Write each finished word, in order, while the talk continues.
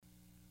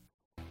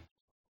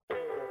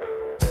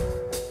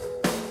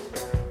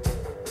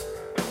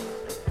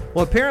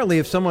Well, apparently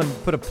if someone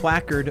put a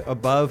placard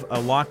above a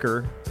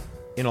locker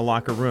in a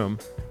locker room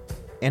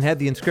and had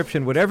the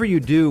inscription, "Whatever you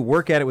do,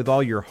 work at it with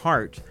all your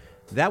heart,"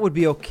 that would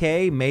be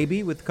okay,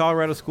 maybe, with the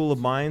Colorado School of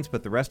Mines,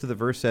 but the rest of the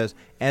verse says,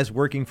 "as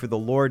working for the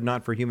Lord,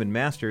 not for human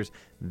masters."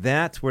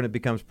 That's when it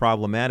becomes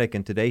problematic.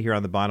 And today here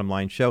on the Bottom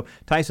Line Show,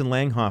 Tyson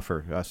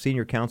Langhofer,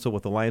 Senior Counsel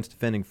with Alliance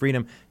Defending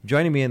Freedom,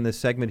 joining me in this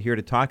segment here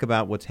to talk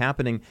about what's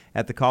happening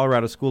at the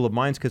Colorado School of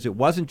Mines, because it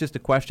wasn't just a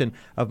question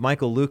of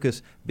Michael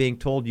Lucas being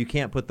told you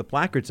can't put the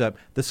placards up.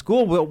 The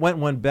school went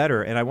one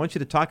better, and I want you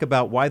to talk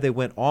about why they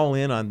went all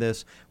in on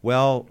this.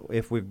 Well,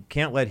 if we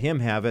can't let him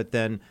have it,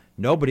 then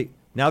nobody...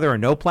 Now there are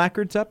no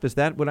placards up? Is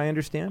that what I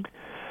understand?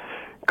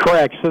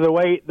 Correct. So the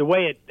way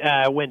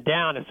it went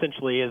down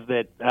essentially is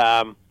that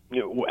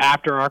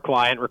after our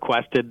client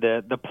requested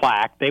the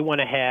plaque, they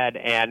went ahead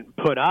and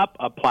put up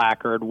a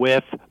placard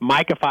with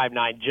Micah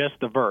 5:9, just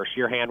the verse,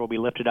 "Your hand will be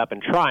lifted up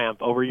in triumph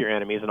over your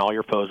enemies and all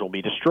your foes will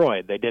be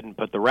destroyed." They didn't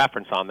put the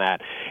reference on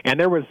that. And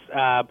there was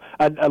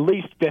at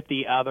least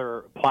 50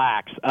 other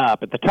plaques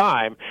up at the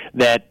time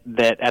that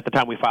at the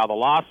time we filed the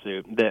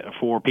lawsuit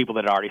for people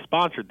that had already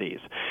sponsored these.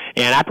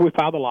 And after we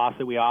filed the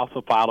lawsuit, we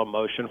also filed a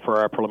motion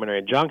for a preliminary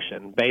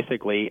injunction,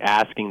 basically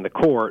asking the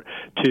court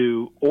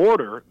to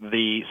order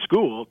the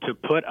school to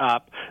put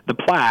up the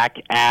plaque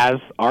as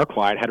our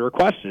client had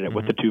requested it,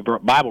 with the two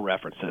Bible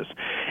references.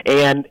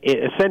 And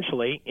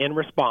essentially, in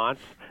response,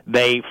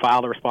 they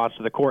filed a response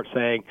to the court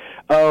saying,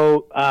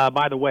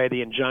 by the way,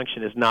 the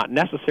injunction is not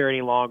necessary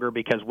any longer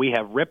because we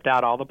have ripped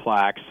out all the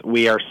plaques.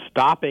 We are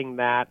stopping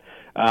that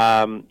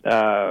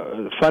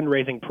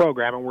fundraising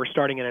program, and we're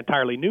starting an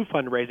entirely new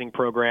fundraising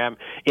program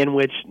in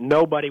which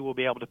nobody will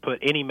be able to put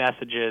any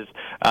messages,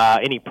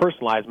 any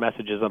personalized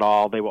messages at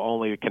all. They will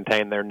only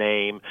contain their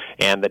name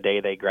and the day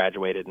they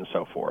graduated and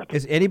so forth.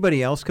 Is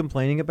anybody else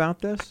complaining about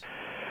this?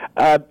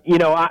 I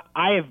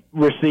have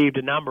received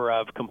a number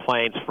of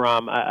complaints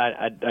from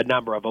a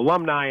number of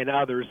alumni and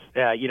others,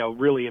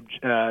 really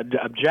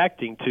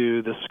objecting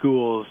to the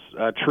school's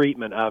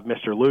treatment of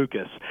Mr.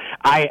 Lucas.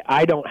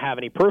 I don't have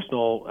any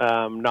personal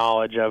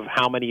knowledge of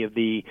how many of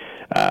the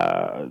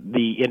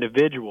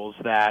individuals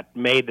that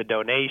made the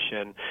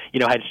donation,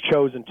 had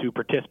chosen to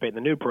participate in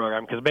the new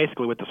program, because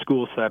basically what the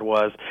school said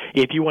was,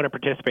 if you want to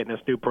participate in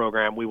this new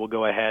program, we will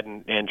go ahead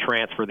and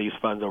transfer these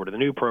funds over to the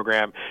new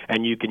program,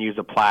 and you can use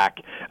a plaque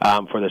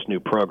for this new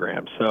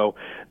program. So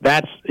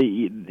that's,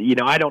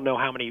 I don't know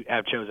how many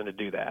have chosen to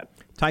do that.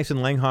 Tyson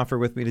Langhofer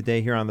with me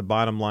today here on the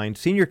Bottom Line.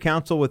 Senior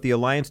Counsel with the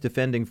Alliance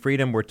Defending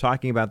Freedom. We're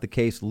talking about the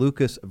case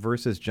Lucas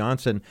versus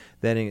Johnson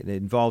that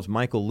involves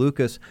Michael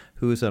Lucas,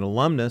 who is an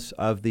alumnus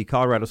of the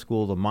Colorado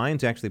School of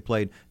Mines, actually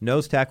played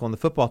nose tackle on the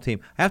football team.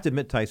 I have to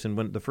admit, Tyson,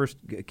 when the first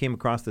came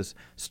across this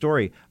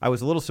story, I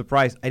was a little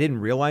surprised. I didn't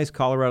realize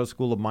Colorado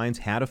School of Mines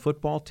had a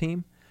football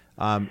team.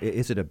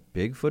 Is it a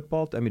big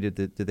football? I mean,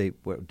 did they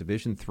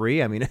Division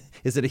III? I mean,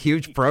 is it a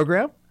huge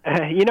program?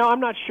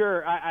 I'm not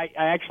sure. I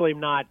actually am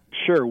not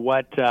sure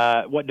what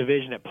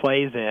division it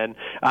plays in.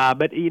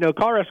 But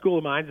Colorado School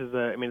of Mines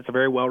it's a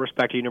very well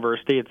respected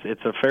university.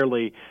 It's a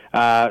fairly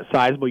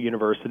sizable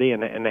university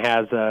and it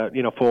has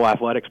full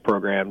athletics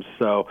programs.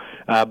 So,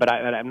 but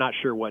I'm not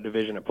sure what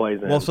division it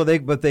plays in. Well,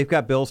 they've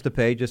got bills to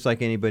pay just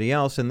like anybody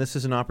else, and this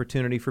is an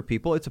opportunity for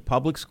people. It's a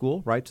public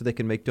school, right? So they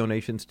can make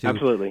donations to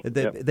absolutely.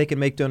 They can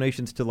make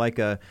donations to like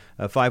a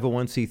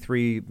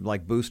 501c3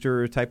 like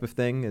booster type of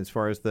thing, as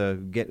far as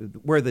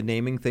where the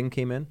naming thing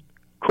came in?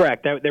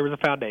 Correct. There was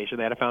a foundation.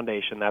 They had a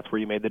foundation. That's where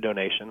you made the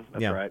donation.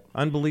 That's right.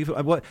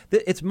 Unbelievable.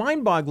 It's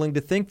mind-boggling to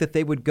think that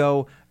they would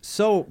go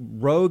so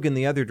rogue in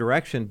the other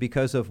direction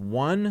because of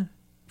one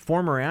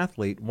former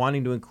athlete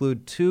wanting to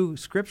include two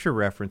scripture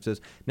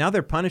references. Now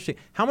they're punishing.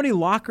 How many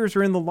lockers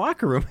are in the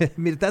locker room? I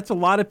mean, that's a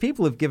lot of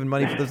people who've given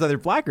money for those other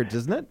placards,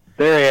 isn't it?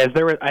 There is.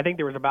 I think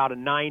there was about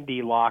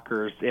 90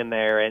 lockers in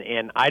there,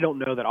 and I don't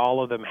know that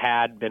all of them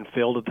had been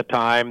filled at the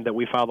time that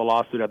we filed the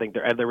lawsuit. I think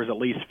there was at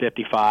least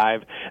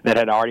 55 that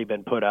had already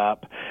been put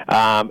up.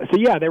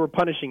 They were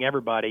punishing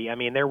everybody. I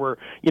mean, there were,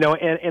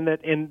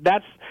 and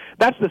that's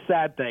the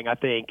sad thing, I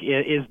think,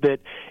 is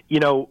that,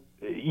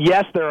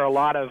 yes, there are a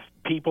lot of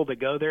people that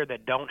go there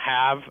that don't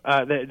have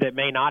that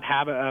may not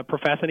have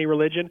profess any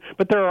religion,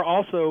 but there are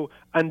also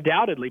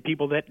undoubtedly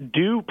people that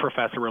do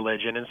profess a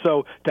religion, and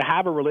so to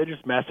have a religious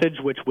message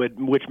which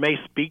may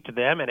speak to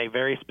them in a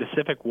very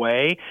specific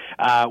way,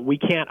 we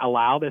can't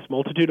allow this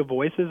multitude of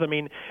voices. I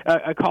mean,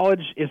 a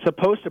college is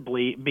supposed to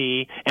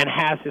be and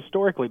has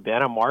historically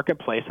been a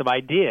marketplace of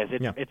ideas.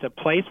 It's a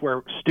place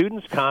where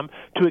students come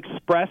to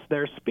express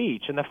their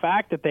speech, and the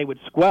fact that they would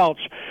squelch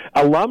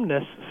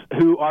alumnus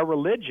who are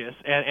religious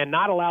and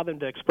not allow them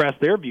to express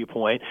their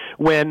viewpoint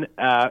when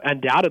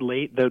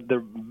undoubtedly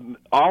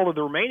all of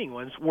the remaining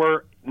ones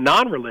were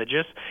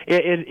non-religious,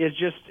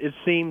 it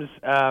seems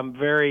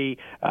very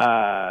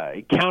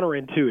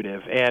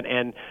counterintuitive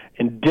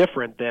and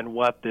different than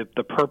what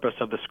the purpose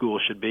of the school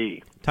should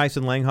be.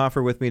 Tyson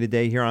Langhofer with me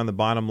today here on The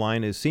Bottom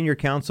Line is Senior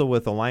Counsel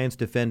with Alliance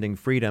Defending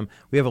Freedom.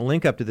 We have a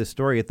link up to this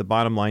story at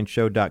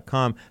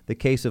thebottomlineshow.com, the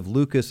case of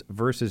Lucas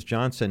versus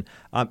Johnson.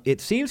 It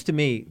seems to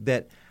me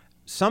that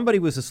somebody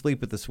was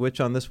asleep at the switch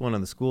on this one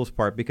on the school's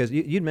part, because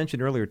you'd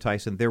mentioned earlier,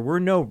 Tyson, there were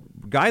no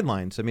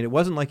guidelines. I mean, it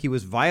wasn't like he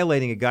was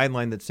violating a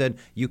guideline that said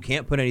you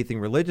can't put anything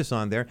religious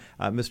on there.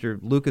 Mr.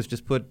 Lucas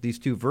just put these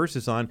 2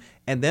 verses on,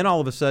 and then all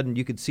of a sudden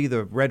you could see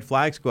the red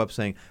flags go up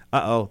saying,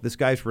 uh-oh, this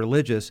guy's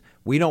religious.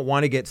 We don't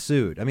want to get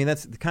sued. I mean,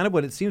 that's kind of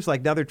what it seems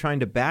like now. They're trying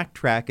to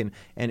backtrack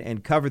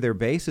and cover their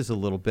bases a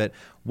little bit.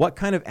 What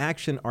kind of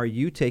action are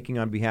you taking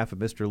on behalf of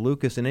Mr.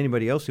 Lucas and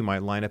anybody else who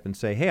might line up and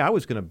say, hey, I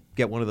was going to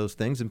get one of those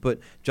things and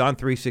put John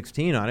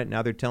 3:16 on it.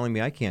 Now they're telling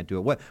me I can't do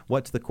it.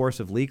 What's the course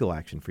of legal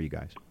action for you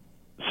guys?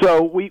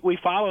 So we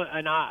follow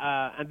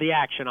the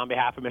action on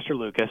behalf of Mr.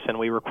 Lucas, and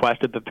we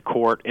requested that the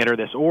court enter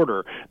this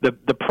order.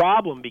 The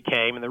problem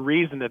became, and the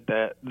reason that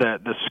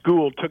the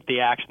school took the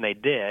action they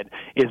did,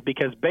 is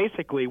because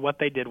basically what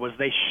they did was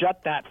they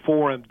shut that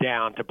forum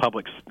down to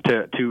public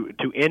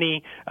to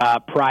any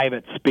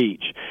private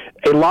speech.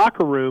 A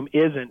locker room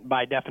isn't,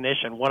 by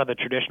definition, one of the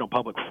traditional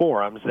public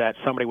forums that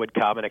somebody would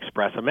come and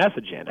express a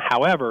message in.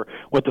 However,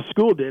 what the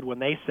school did when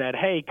they said,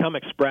 hey, come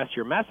express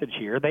your message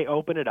here, they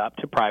opened it up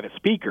to private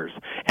speakers.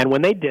 And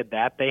when they did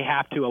that, they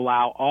have to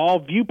allow all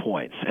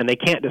viewpoints, and they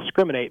can't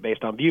discriminate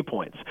based on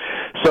viewpoints.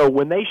 So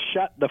when they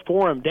shut the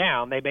forum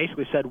down, they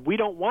basically said, we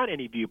don't want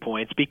any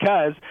viewpoints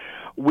because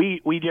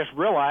we just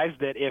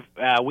realized that if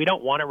we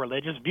don't want a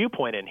religious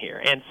viewpoint in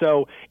here. And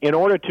so in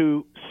order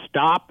to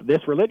stop this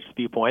religious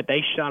viewpoint,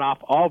 they shut off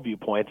all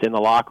viewpoints in the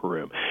locker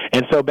room.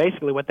 And so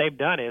basically what they've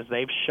done is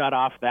they've shut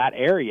off that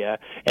area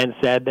and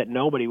said that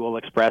nobody will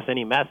express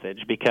any message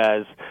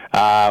because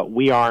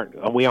we aren't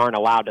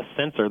allowed to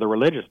censor the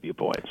religious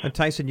viewpoints.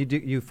 Tyson,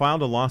 you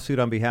filed a lawsuit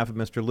on behalf of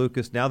Mr.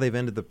 Lucas. Now they've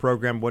ended the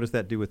program. What does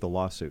that do with the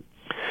lawsuit?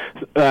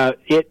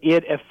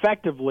 It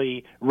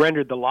effectively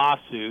rendered the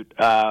lawsuit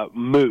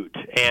moot,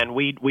 and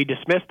we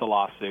dismissed the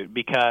lawsuit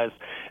because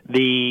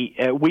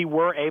we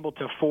were able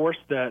to force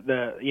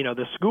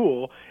the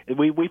school.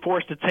 We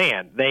forced its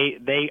hand.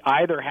 They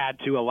either had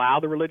to allow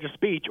the religious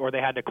speech or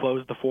they had to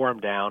close the forum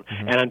down.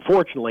 Mm-hmm. And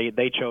unfortunately,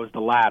 they chose the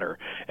latter,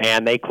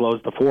 and they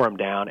closed the forum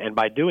down. And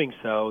by doing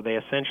so, they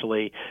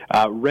essentially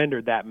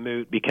rendered that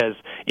moot, because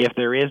if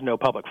there is no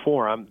public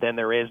forum, then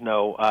there is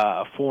no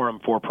forum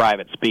for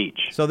private speech.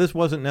 So this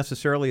wasn't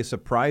necessarily a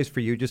surprise for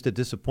you, just a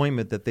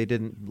disappointment that they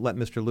didn't let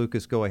Mr.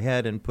 Lucas go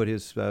ahead and put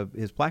his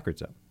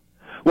placards up.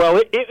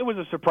 Well, it was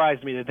a surprise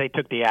to me that they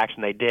took the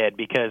action they did,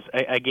 because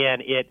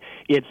again,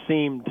 it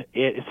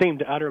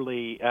seemed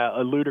utterly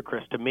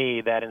ludicrous to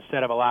me that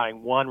instead of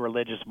allowing one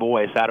religious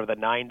voice out of the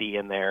 90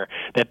 in there,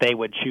 that they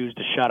would choose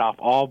to shut off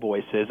all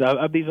voices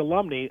of these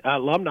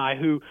alumni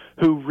who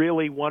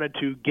really wanted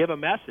to give a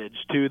message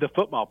to the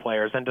football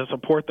players and to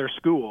support their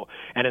school.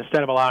 And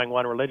instead of allowing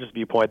one religious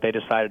viewpoint, they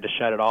decided to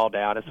shut it all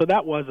down. And so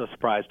that was a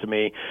surprise to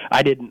me.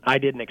 I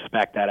didn't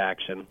expect that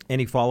action.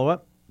 Any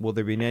follow-up? Will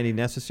there be any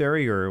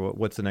necessary, or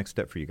what's the next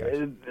step for you guys?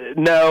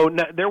 No,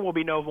 there will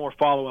be no more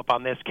follow-up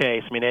on this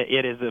case. I mean,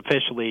 it is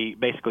officially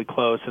basically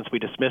closed since we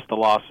dismissed the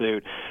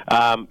lawsuit.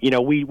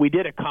 We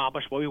did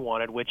accomplish what we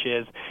wanted, which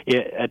is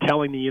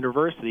telling the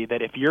university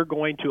that if you're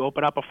going to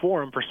open up a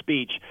forum for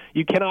speech,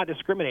 you cannot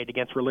discriminate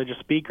against religious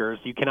speakers.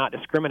 You cannot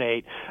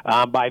discriminate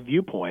by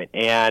viewpoint.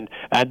 And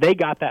they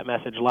got that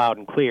message loud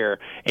and clear.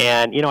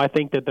 And, I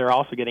think that they're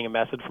also getting a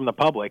message from the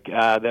public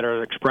that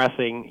are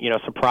expressing,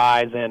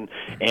 surprise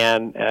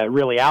and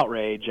really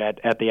outrage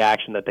at the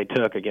action that they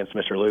took against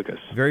Mr. Lucas.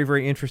 Very,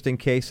 very interesting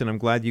case, and I'm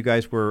glad you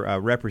guys were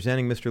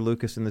representing Mr.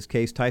 Lucas in this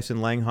case. Tyson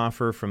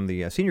Langhofer from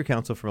the Senior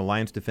Counsel from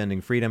Alliance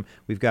Defending Freedom.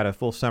 We've got a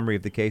full summary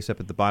of the case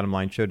up at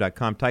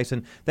thebottomlineshow.com.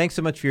 Tyson, thanks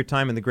so much for your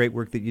time and the great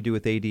work that you do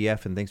with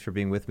ADF, and thanks for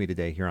being with me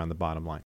today here on The Bottom Line.